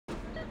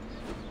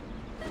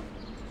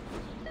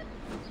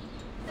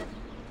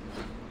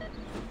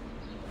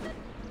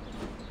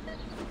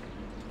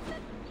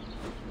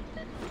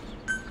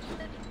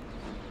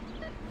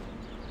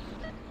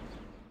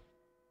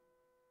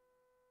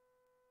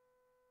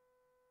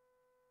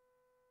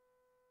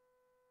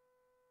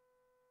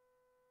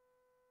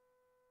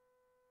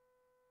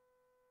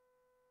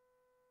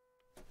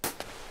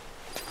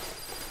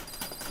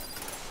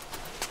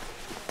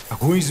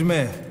Ακούεις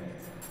με?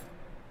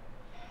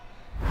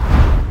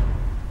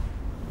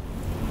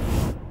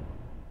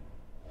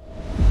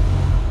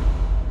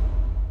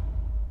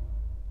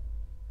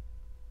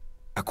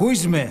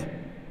 Ακούεις με?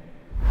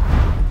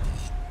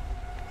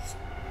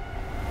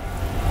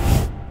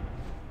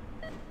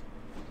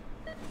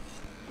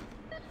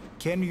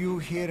 Can you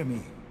hear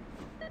me?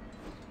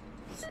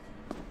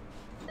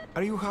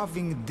 Are you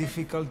having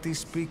difficulty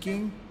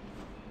speaking?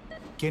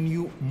 Can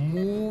you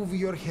move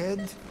your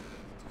head?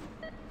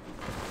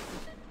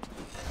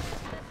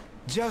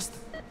 Just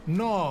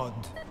nod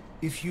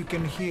if you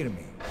can hear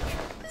me.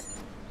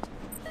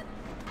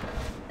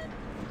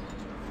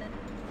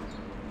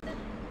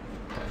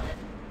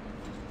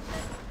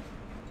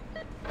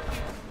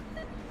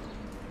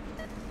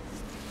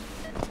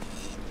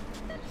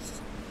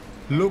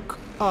 Look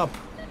up,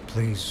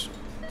 please.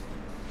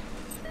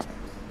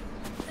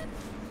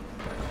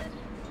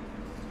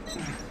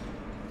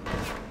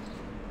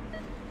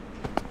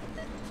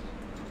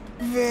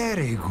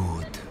 Very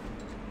good.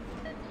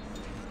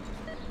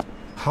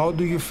 How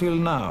do you feel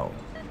now?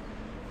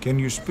 Can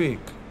you speak?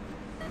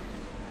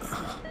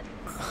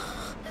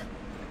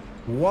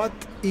 What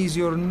is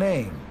your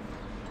name?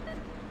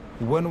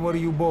 When were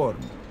you born?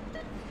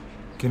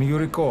 Can you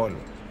recall?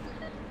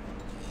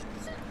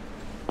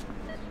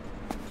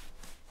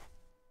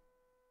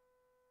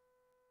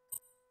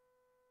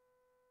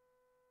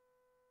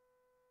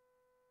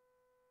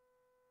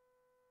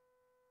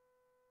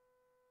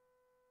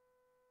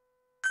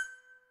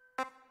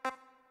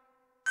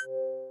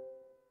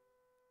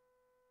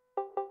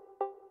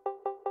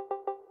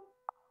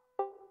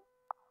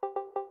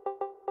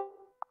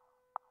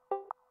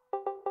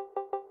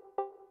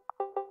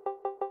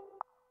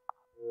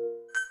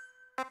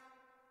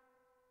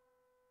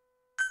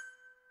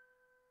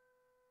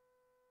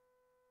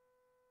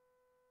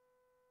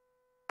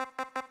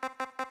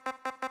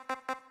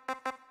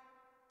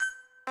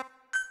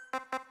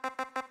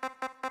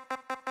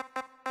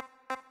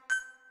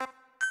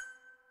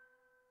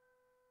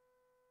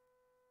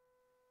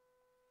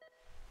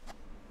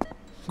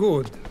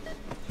 Good.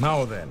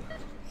 Now then.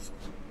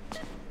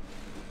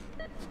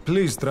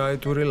 Please try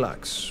to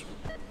relax.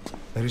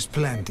 There is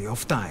plenty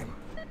of time.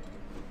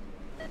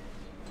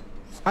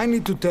 I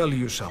need to tell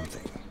you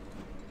something.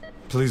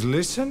 Please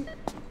listen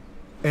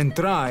and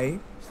try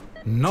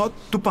not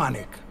to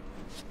panic.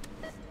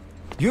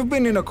 You've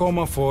been in a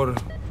coma for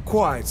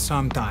quite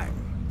some time.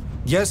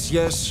 Yes,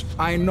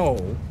 I know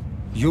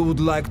you would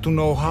like to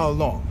know how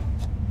long.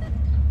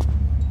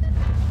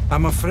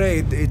 I'm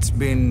afraid it's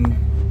been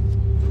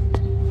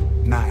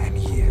 9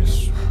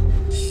 years.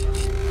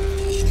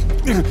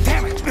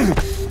 Damn it!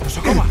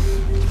 Nosocoma!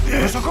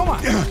 Nosocoma!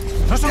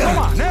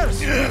 Nosocoma! Nurse!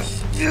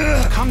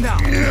 Calm down.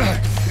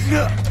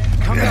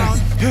 Calm down.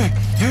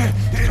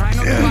 Try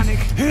not to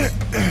panic.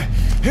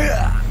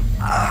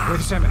 Wait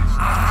a second.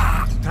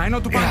 Try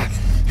not to panic.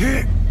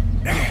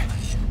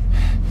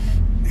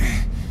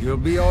 You'll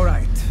be all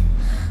right.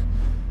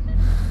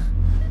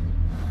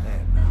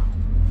 There now.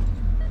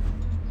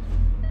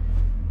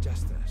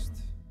 Just rest.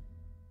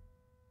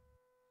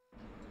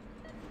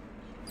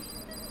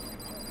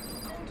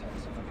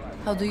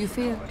 How do you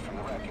feel? From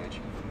the wreckage,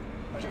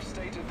 but have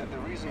stated that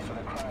the reason for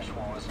the crash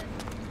was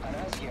an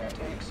as yet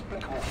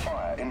inexplicable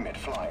fire in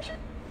mid-flight.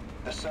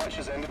 The search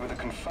has ended with a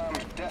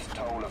confirmed death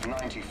toll of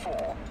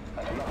 94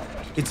 and another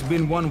 30. It's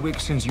been 1 week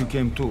since you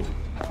came to.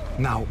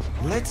 Now,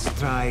 let's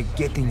try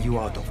getting you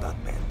out of that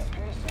bed.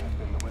 Appears to have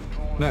been the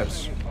withdrawal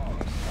Nurse.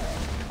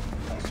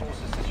 and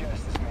sources suggest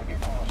this may be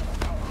part of a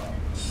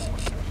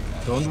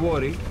cover-up. Don't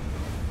worry.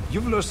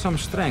 You've lost some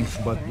strength,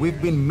 but we've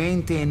been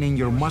maintaining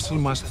your muscle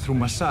mass through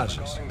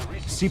massages,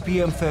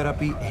 CPM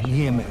therapy, and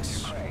EMS.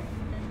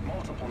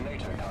 Multiple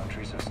NATO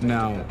countries have stated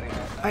Now, that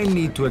they I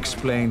need to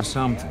explain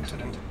something to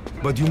you,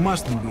 but you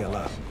mustn't be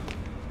alarmed.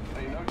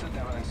 They noted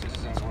their own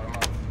citizens were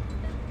among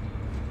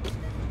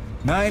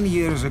 9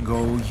 years ago,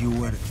 you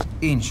were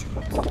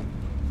injured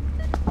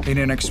in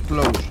an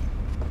explosion.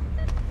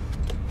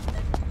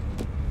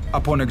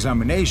 Upon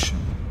examination,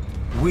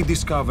 we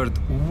discovered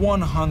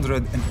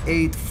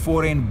 108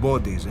 foreign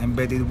bodies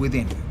embedded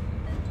within you.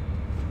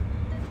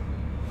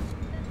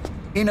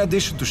 In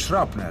addition to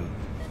shrapnel,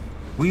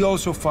 we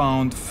also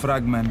found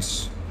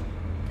fragments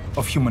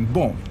of human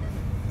bone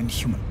and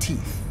human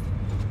teeth.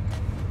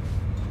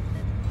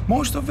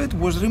 Most of it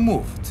was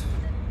removed,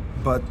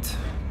 but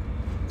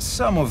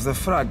some of the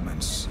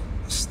fragments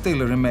still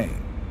remain.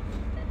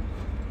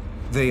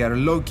 They are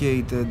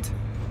located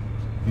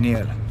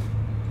near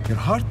your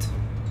heart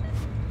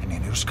and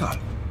in your skull.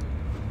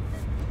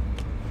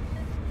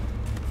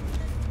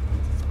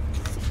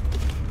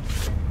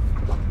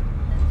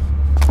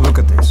 Look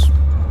at this.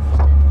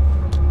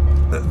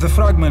 The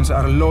fragments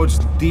are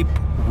lodged deep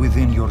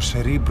within your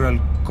cerebral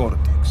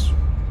cortex.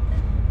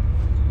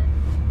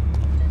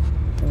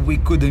 We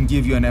couldn't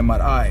give you an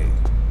MRI,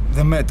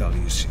 the metal,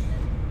 you see.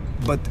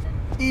 But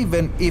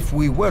even if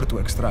we were to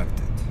extract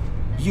it,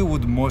 you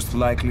would most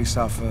likely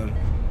suffer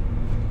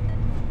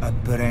a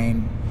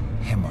brain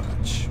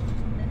hemorrhage.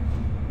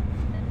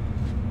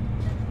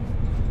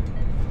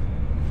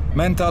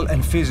 Mental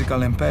and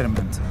physical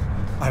impairment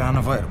are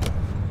unavoidable.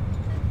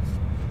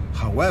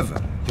 However,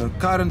 your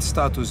current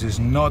status is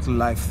not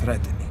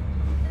life-threatening.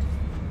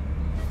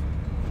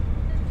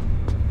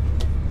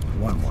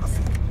 One more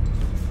thing.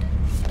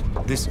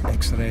 This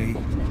X-ray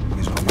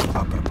is on your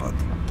upper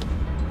body.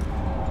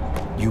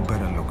 You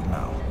better look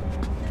now.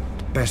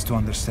 Best to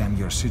understand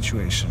your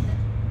situation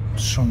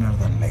sooner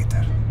than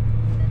later.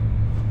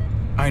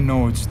 I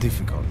know it's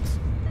difficult,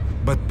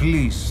 but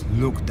please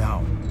look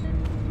down.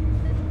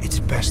 It's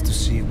best to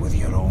see with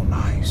your own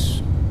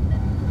eyes.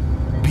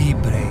 Be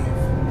brave.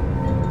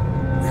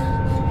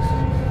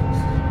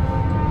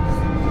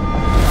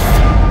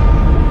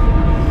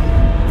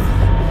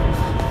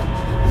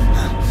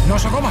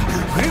 Νοσοκόμα,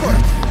 γρήγορα!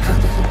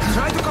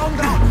 Try to calm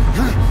down!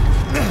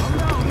 Calm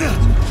down!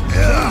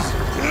 Please!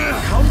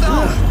 Calm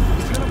down!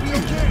 It's gonna be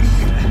okay!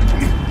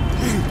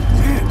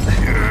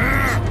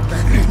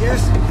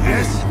 Yes,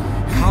 yes!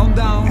 Calm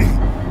down!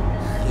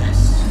 Yes.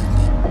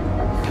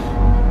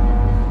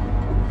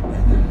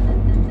 Better.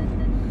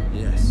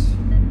 Yes.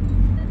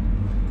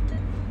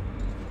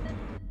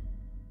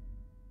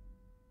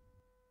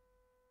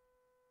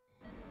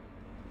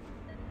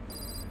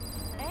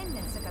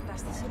 Έννοια σε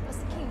κατάσταση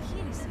πλαστική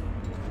εγχείρηση.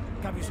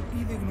 Κάποιος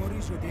ήδη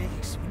γνωρίζει ότι έχει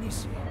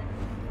ξυπνήσει.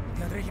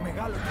 Διατρέχει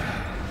μεγάλο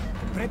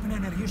κίνδυνο. Πρέπει να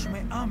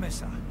ενεργήσουμε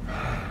άμεσα.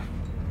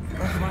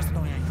 Προετοιμάστε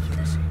τον για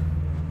εγχείρηση.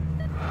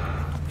 Δεν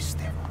το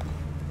πιστεύω.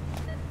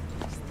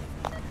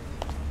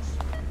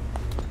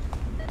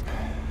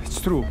 It's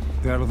true.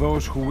 There are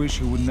those who wish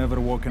you would never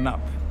woken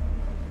up.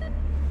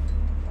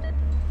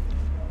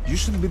 You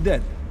should be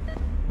dead,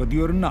 but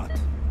you're not.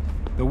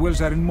 The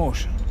wheels are in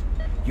motion.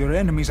 Your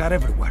enemies are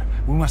everywhere.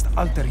 We must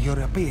alter your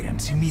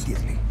appearance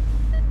immediately.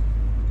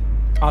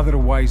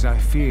 Otherwise, I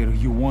fear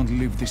you won't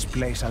leave this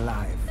place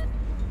alive.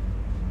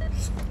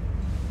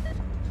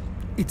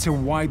 It's a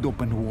wide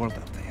open world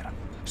up there,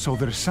 so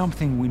there's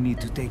something we need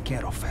to take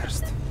care of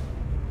first.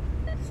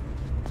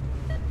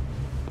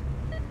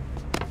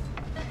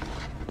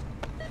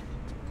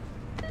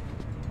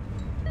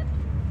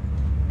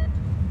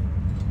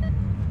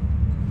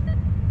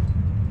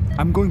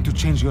 I'm going to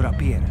change your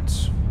appearance.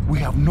 We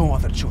have no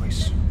other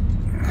choice.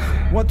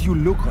 What you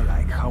look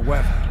like,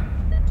 however,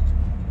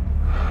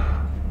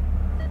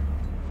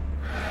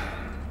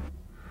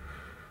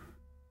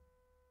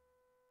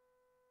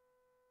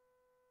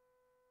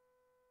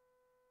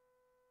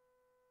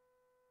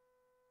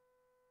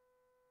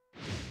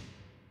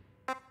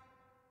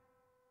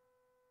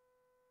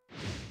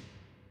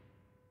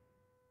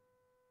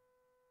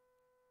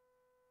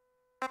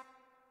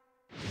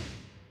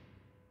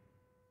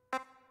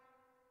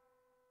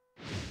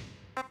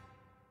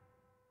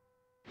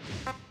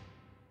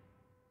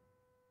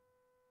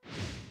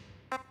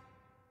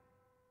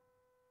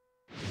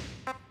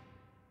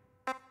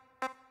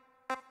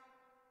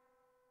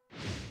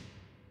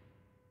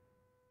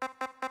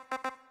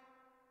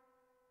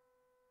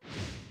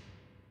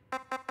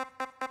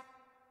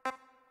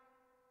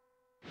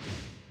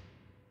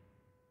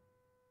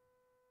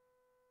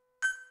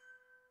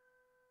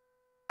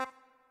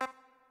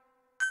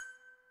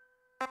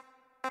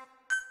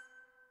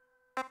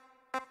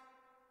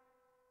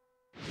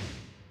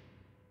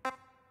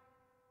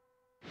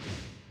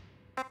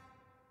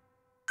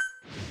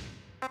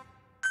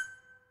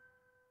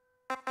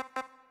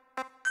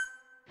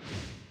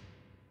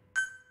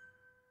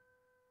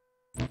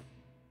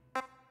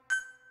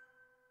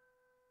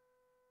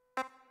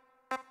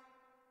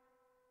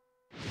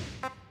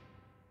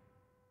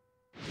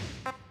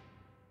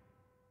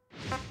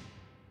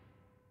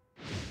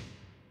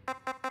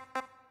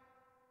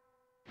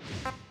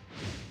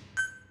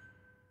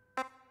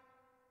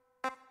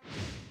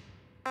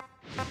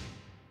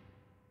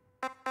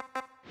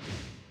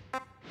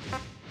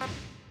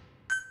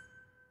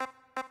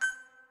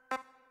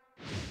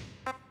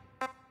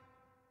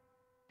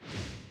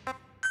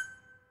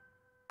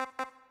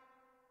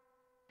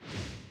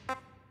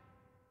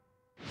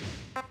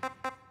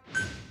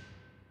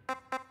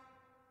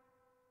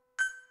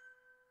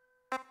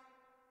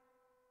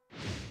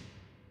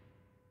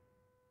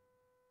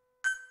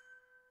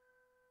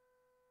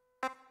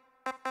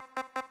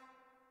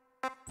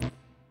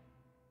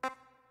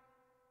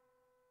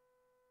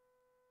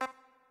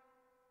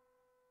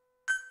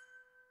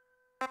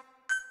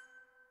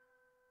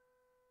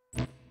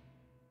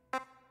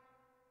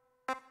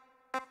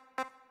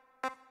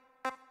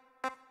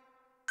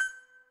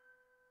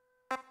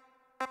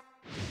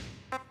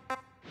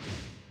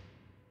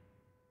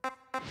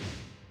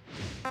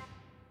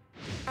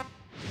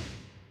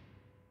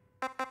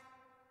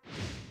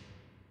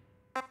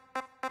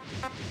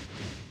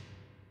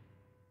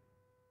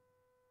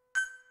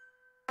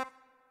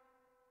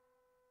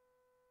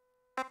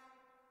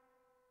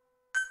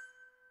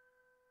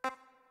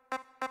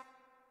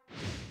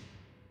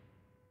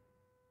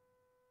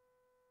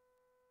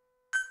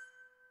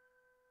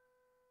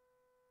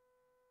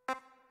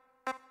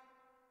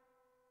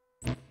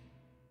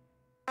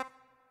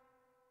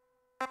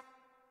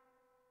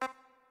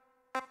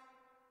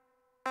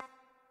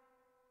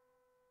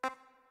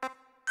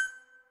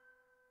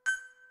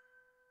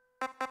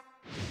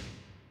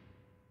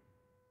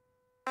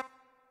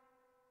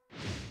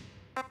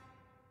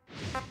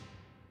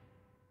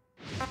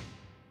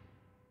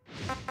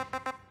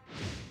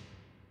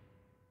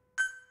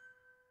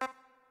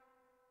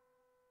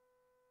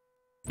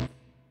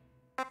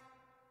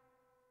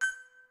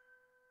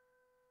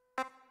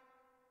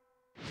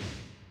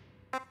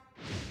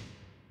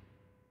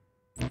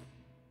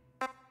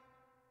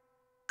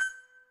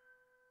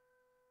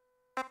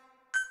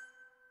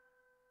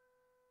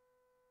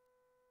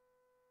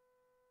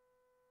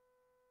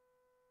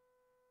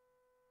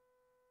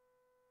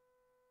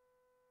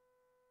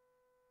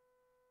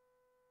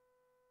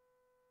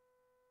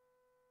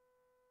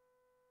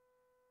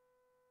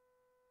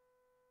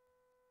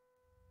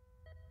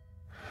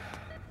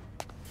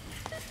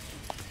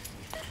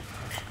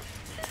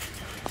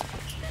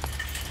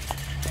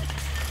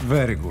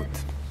 Very good.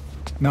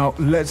 Now,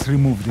 let's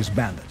remove these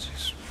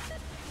bandages.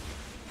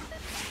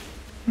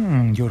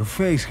 Your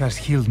face has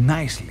healed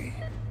nicely.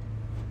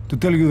 To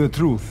tell you the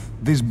truth,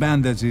 these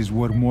bandages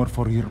were more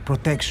for your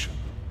protection,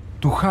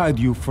 to hide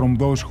you from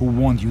those who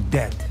want you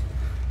dead.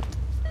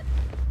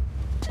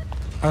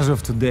 As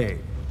of today,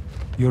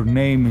 your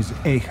name is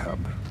Ahab.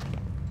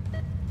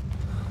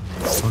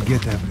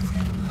 Forget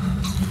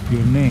everything.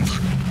 Your name,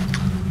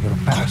 your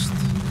past.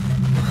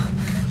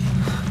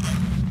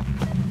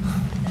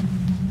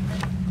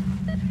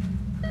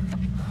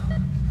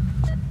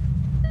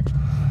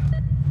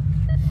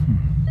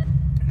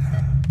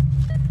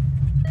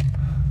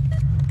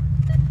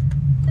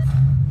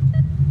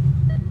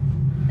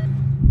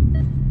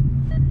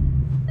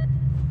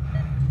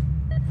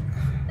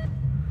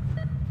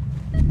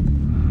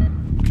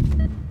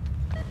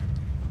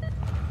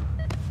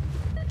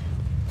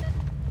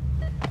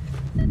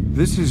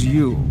 This is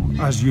you,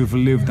 as you've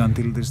lived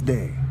until this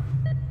day.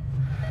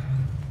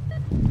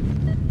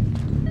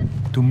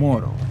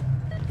 Tomorrow,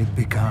 it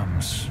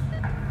becomes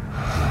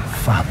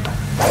Phantom.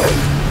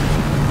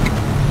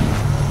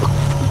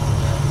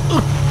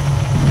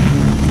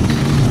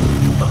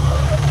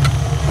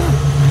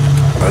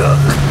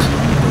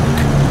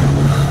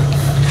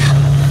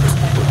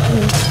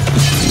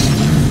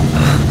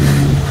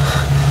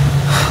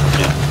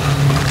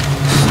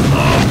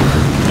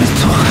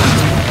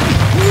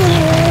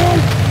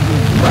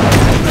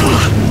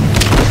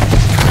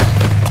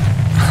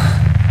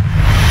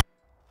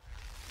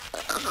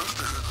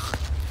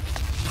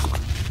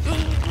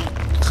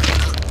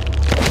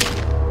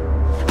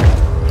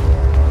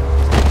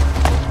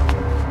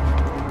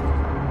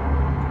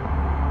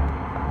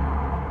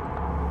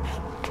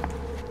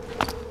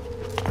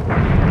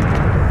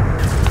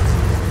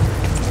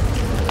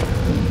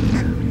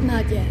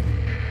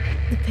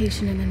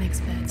 In the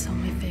next bed's on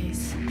my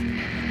face.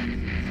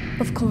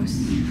 Of course,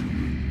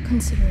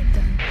 consider it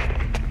done.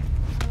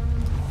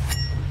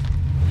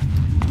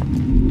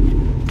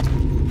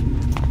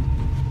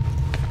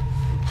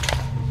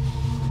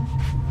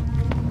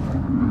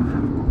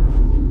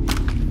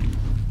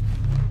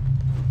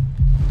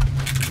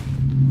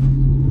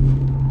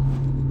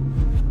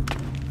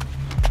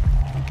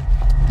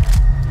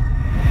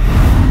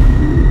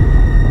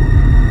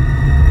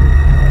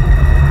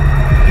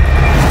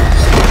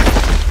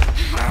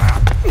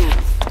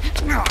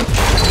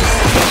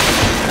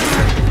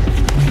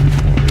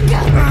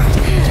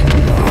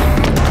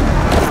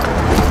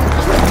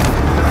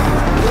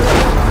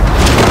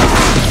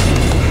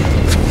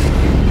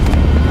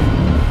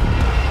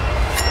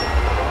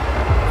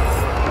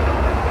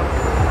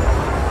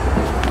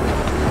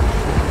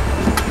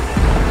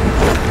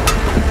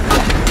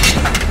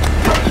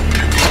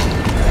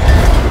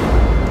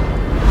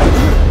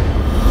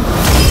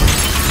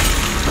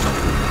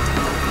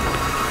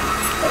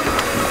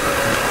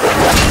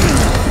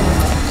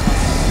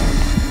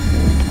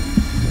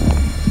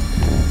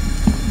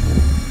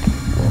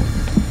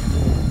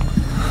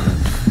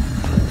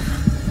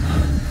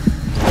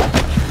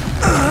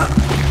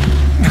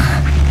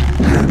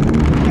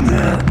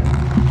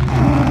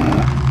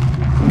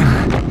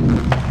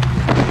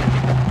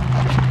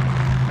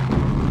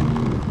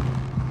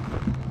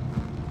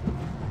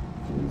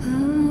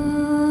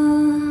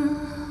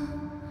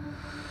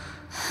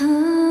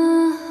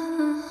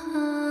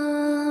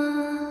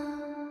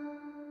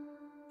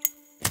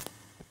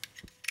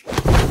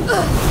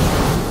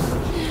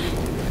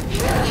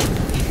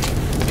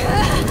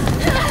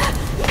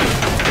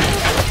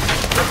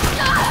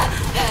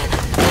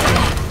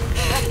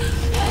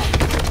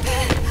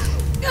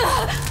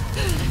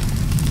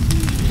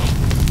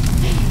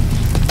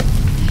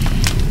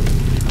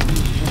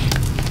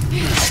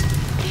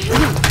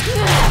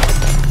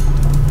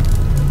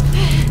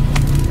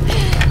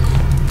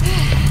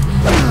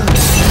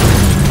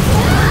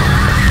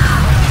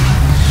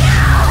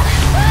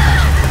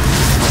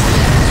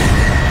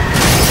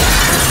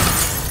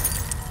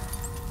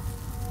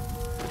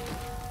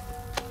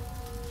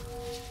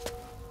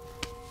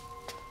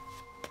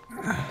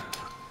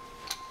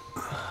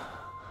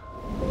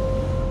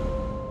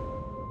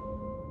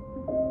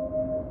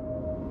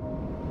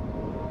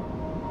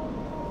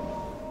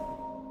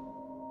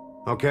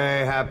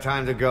 Okay, have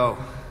time to go.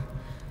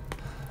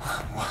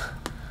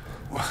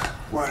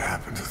 What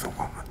happened to the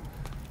woman?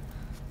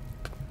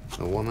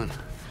 The woman?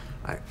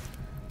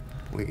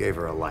 We gave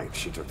her a light.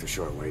 She took the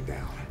short way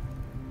down.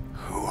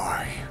 Who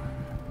are you?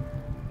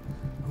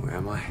 Who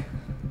am I?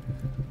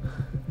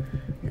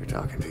 You're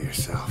talking to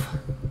yourself.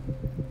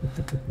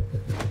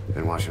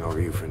 Been watching over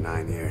you for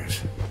 9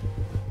 years.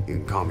 You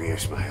can call me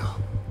Ishmael.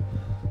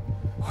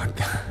 What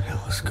the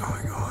hell is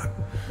going on?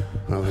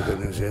 Well, the good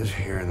news is,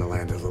 you're in the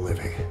land of the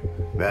living.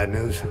 Bad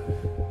news?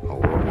 Whole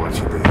world wants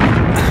you dead.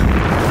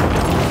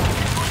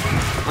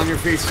 On your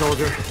feet,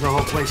 soldier. The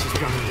whole place is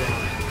coming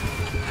down.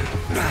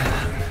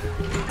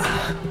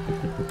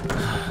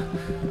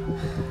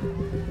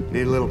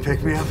 Need a little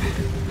pick-me-up?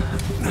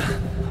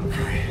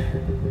 Okay.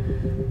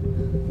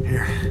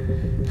 Here.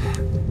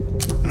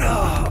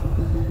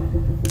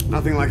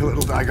 Nothing like a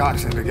little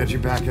digoxin to get you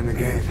back in the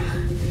game.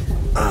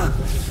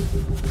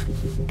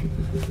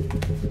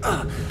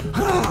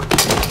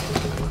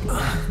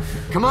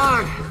 Come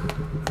on!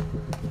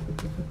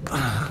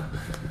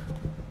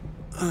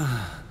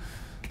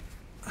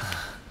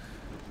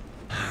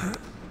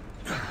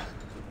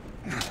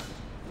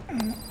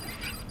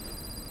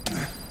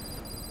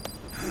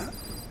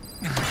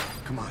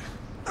 Come on.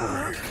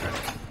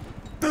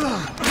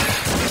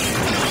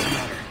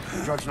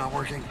 Drug's not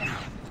working.